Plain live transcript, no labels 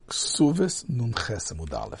Kesubos Nun Ches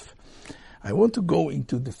Amud Aleph. I want to go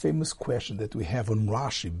into the famous question that we have on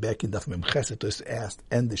Rashi back in Daf Mem Ches is asked,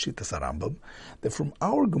 and the Shittas Rambam, that from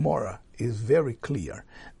our Gemara is very clear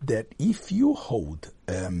that if you hold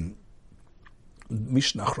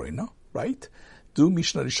Mishnah Achroina, right? Do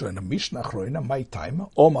Mishnah Rishona, Mishnah Achroina, my time,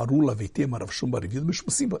 Omar Rula Vitim Rav Shumba Reviewed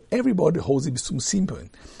Mishum Simple. Everybody holds it Mishum Simple.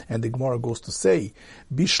 And the Gemara goes to say,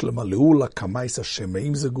 Bishlema Leula Kamaisa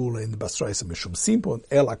Shemaim Zagula in Basraisa Mishum Simple,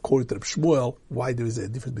 Ela Korit Reb Shmuel, why there is a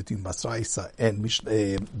difference between Basraisa and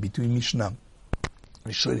between Mishnah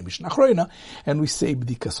Rishona and Mishnah Achroina, and we say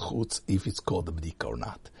Bdikas Chutz if it's called a Bdika or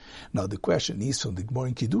not. Now the question is from the Gemara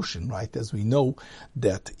in Kiddushin, right? As we know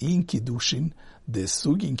that in Kiddushin, the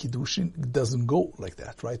sugi in Kiddushin doesn't go like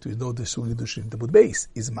that, right? We know the sugi in Kiddushin, the base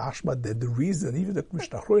is mashma that the reason even the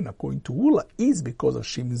Mishnah Achroina going to Ula is because of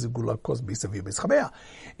Shim Zigula cause Beisavir Beischabea.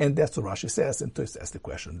 And that's what Rashi says, and Toys asks the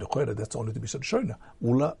question. The Choyra, that's only the Mishnah Rishona.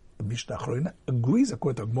 Ula, Mishnah Achroina agrees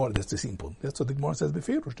according to Gemara, that's the simple. That's what the Gemara says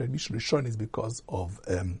before, that Mishnah Rishona is because of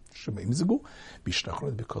Shemaim Zigu, Mishnah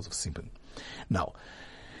Achroina because of Simple. Now,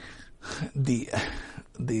 we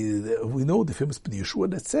know the famous Pnei Yeshua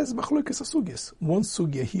that says Machlokes HaSugyos. One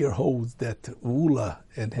sugya here holds that Ula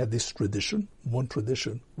and had this tradition, one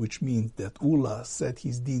tradition, which means that Ula said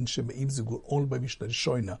his din Shemaim Zigur only by Mishnah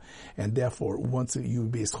Rishona, and therefore once you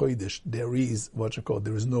base Chodesh, there is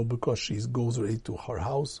there is no, because she goes already to her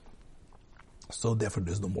house, so therefore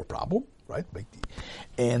there's no more problem, right?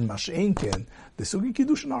 And Mash'enken, the Sugi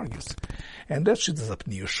Kiddushin argues, and that shit is up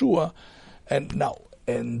Pnei Yeshua, and now.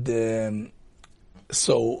 And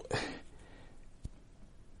so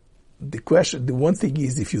the one thing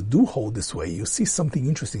is, if you do hold this way, you see something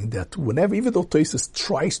interesting that whenever, even though Tosfos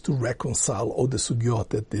tries to reconcile all the sugyot,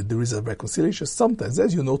 that there is a reconciliation, sometimes,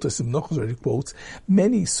 as you notice, Mnochos already quotes,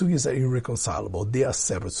 many sugyos are irreconcilable. They are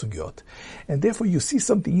separate sugyot. And therefore you see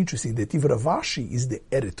something interesting, that if Rav Ashi is the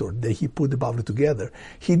editor, that he put the Bavli together,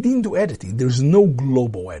 he didn't do editing. There's no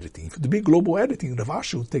global editing. If the big global editing, Rav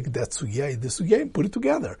Ashi would take that sugya, and put it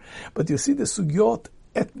together. But you see the sugyot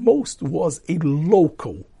at most was a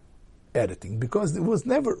local editing, because it was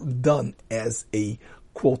never done as a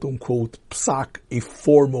quote-unquote psak, a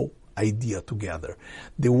formal idea together.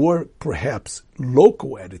 There were perhaps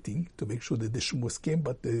local editing to make sure that the shmuos came,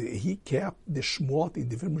 but he kept the shmuot in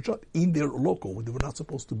different mishot in their local. They were not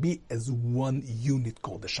supposed to be as one unit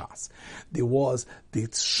called the Shas. There was the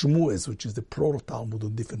shmuos, which is the proto-Talmud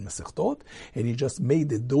on different masechtot, and he just made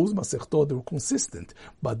that those masechtot were consistent,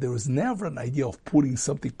 but there was never an idea of putting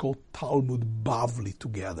something called Talmud Bavli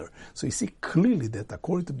together. So you see clearly that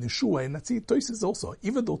according to Yeshua, and I see Tosfos also,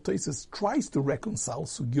 even though Tosfos tries to reconcile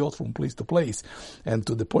sugyot from place to place, and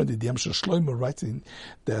to the point that the Yamshel Shlomo writes in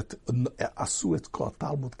that asu et kol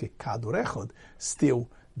Talmud kekador echad, still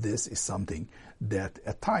this is something that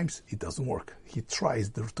at times it doesn't work. The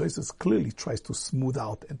Tosfos clearly tries to smooth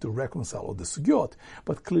out and to reconcile all the sugyot,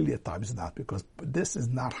 but clearly at times not, because this is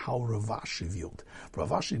not how Rav Ashi viewed. Rav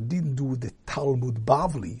Ashi didn't do the Talmud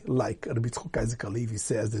Bavli like Rabbi Tzchok Isaac Halevi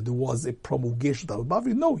says that there was a promulgation of Talmud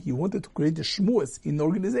Bavli. No, he wanted to create the shmuos in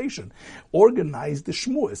organization, organize the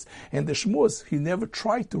shmuos, and the shmuos he never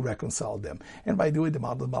tried to reconcile them. And by the way, the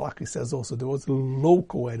Malbim Malachi says also there was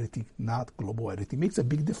local editing, not global editing. It makes a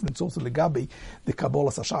big difference also legabe the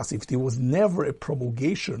Kabbalah Shas. If there was never a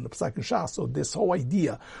promulgation of Psak and Shas, so this whole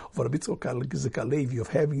idea of Rabbi Tzchok Isaac Halevi of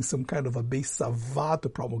having some kind of a Beis Sava to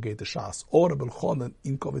promulgate the Shas, or Rabbi Elchanan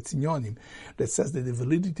in Kovetz Inyonim that says that the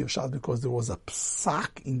validity of Shas because there was a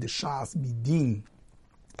Psak in the Shas Midin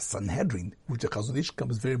Sanhedrin, which the Chazon Ish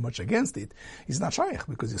comes very much against it, is not shaykh,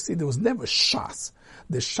 because you see there was never Shas.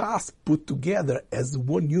 The Shas put together as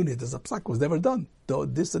one unit, as a Psak, was never done. Though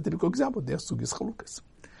this is a typical example. There's Sugis Chalukas.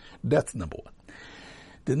 That's number one.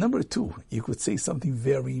 The number two, you could say something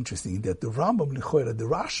very interesting, that the Rambam L'choira, the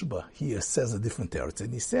Rashba here says a different teretz,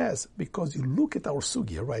 and he says, because you look at our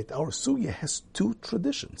sugya, right, our sugya has two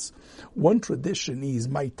traditions. One tradition is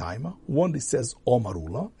my time, one that says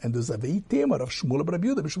Omarula, and there's a Veitemar of Shmuel Bar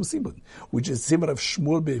Yehuda B'Shmuel Simon, which is similar of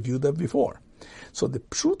Shmuel Bar Yehuda before. So the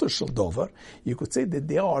Pshuto Shel Dover, you could say that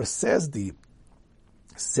there are, says the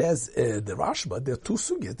Rashba, there are two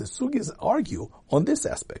sugyas. The sugyas argue on this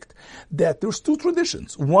aspect, that there's two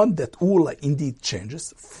traditions. One, that Ula indeed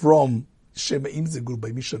changes from Shemaim Zigur by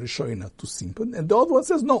Mishnah Rishona to Simpan, and the other one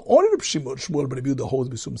says, no, only Shmuel Bar Yehuda holds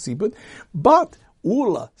B'Shum Simpan, but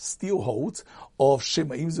Ula still holds of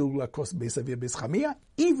Shemaim Zigur Lakos Beisavir Beischamia,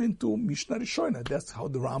 even to Mishnah Rishona. That's how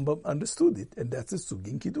the Rambam understood it, and that's a sugi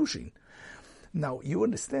in Kiddushin. Now, you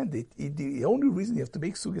understand it. The only reason you have to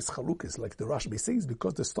make sugyas chalukas, like the Rashba says, is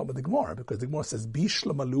because the stomach of the Gemara, because the Gemara says,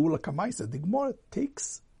 Bishlam Alula Kamaisa. The Gemara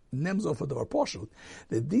takes Nemzon for the Varposhut,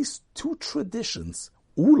 that these two traditions,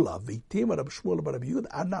 Ula, Veitem, Rabbi Shmuel, Rabbi Yehuda,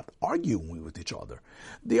 are not arguing with each other.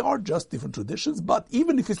 They are just different traditions, but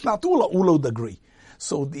even if it's not Ula, Ula would agree.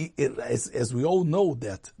 So as we all know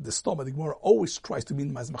that the Stoma, the Gemara, always tries to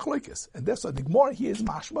minimize machlokes. And that's why the Gemara here is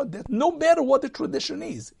mashma, that no matter what the tradition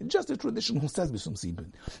is, it's just a tradition who says Bishum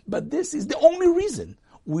Simpin. But this is the only reason,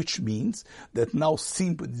 which means that now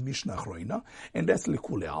Simpin is Mishnah Achroina, and that's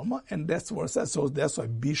Lekule Alma, and that's what it says. So that's why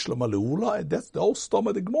Bishlama Leula, and that's the whole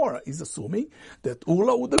Stoma, the Gemara is assuming that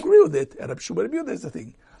Ula would agree with it, and Rabbi Shmuel Rabbi Yehuda is the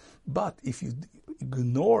thing. But if you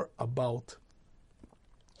ignore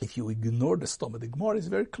the Stoma, the Gemara is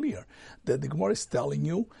very clear that the Gemara is telling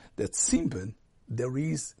you that Simpin, there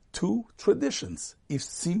is two traditions. If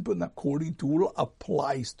Simpin, according to Ula,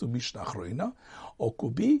 applies to Mishnah Achroina, or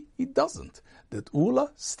could be it doesn't. That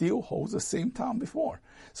Ula still holds the same time before.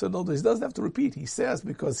 So in other words, he doesn't have to repeat. He says,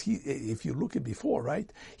 because if you look at before, right,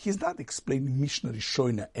 he's not explaining Mishnah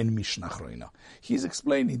Rishoina and Mishnah Achroina. He's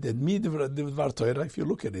explaining that Dvar Torah, if you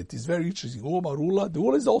look at it, it's very interesting. Ula, the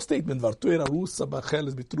Ula is the whole statement. Dvar Torah, Rusa,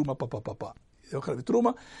 Bacheles, Bitruma, Papa. Has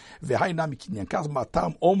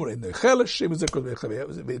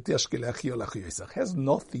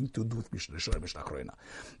nothing to do with Mishnah Rishoina, Mishnah Achroina.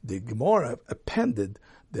 The Gemara appended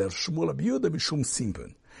the Shmuel Rabbi Yehuda Mishum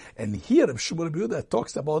Simpin. And here Shmuel Rabbi Yehuda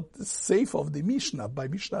talks about the safe of the Mishnah by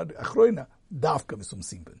Mishnah Achroina, Davka Mishum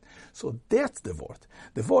Simpin. So that's the word.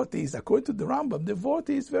 The word is, according to the Rambam, the word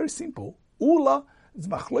is very simple. Ula, it's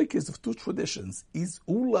machlokes of two traditions. Is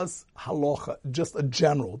Ula's halacha just a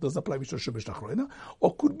general, doesn't apply Mishnah Achroina,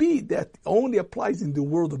 or could be that only applies in the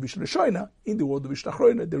world of Mishnah Rishoina. In the world of Mishnah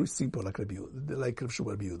Achroina, there is simple like Rabbi Shmuel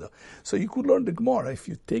Rabbi Yehuda. So you could learn the Gemara if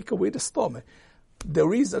you take away the Stoma.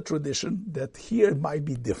 There is a tradition that here might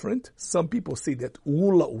be different. Some people say that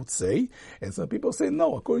Ula would say, and some people say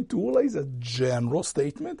no. According to Ula, is a general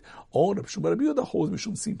statement. Or Rabbi Shmuel Rabbi Yehuda holds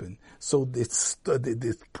Mishum Simpin. So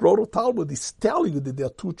the Proto-Talmud is telling you that there are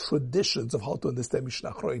two traditions of how to understand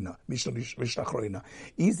Mishnah Achroina.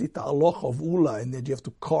 Is it a halacha of Ula, and then you have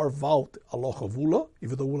to carve out a halacha of Ula,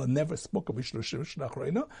 even though Ula never spoke of Mishnah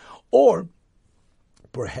Achroina, or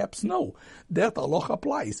perhaps no, that halacha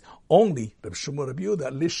applies. Only Rabbi Shmuel Rabbi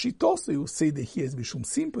Yehuda, Lishitosa, you say that he has Mishum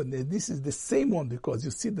Simpin, and this is the same one, because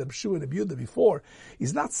you see that Rabbi Shmuel Rabbi Yehuda before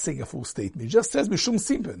is not saying a full statement, he just says Mishum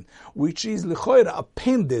Simpin, which is Lechoira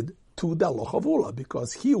appended to the halacha of Ula,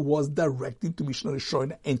 because he was directing to Mishnah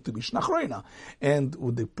Rishoina and to Mishnah Achroina. And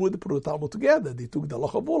when they put the Proto-Talmud together, they took the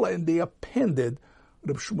halacha of Ula and they appended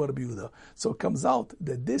Rabbi Shmuel Rabbi Yehuda. So it comes out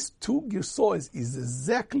that these two girsois is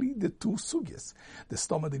exactly the two sugyas. The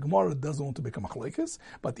Stoma, the Gemara, doesn't want to make a machlokes,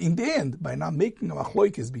 but in the end, by not making a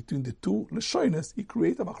machlokes between the two Lashonas, he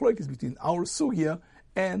creates a machlokes between our sugya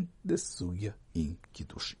and the sugya in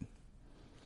Kiddushin.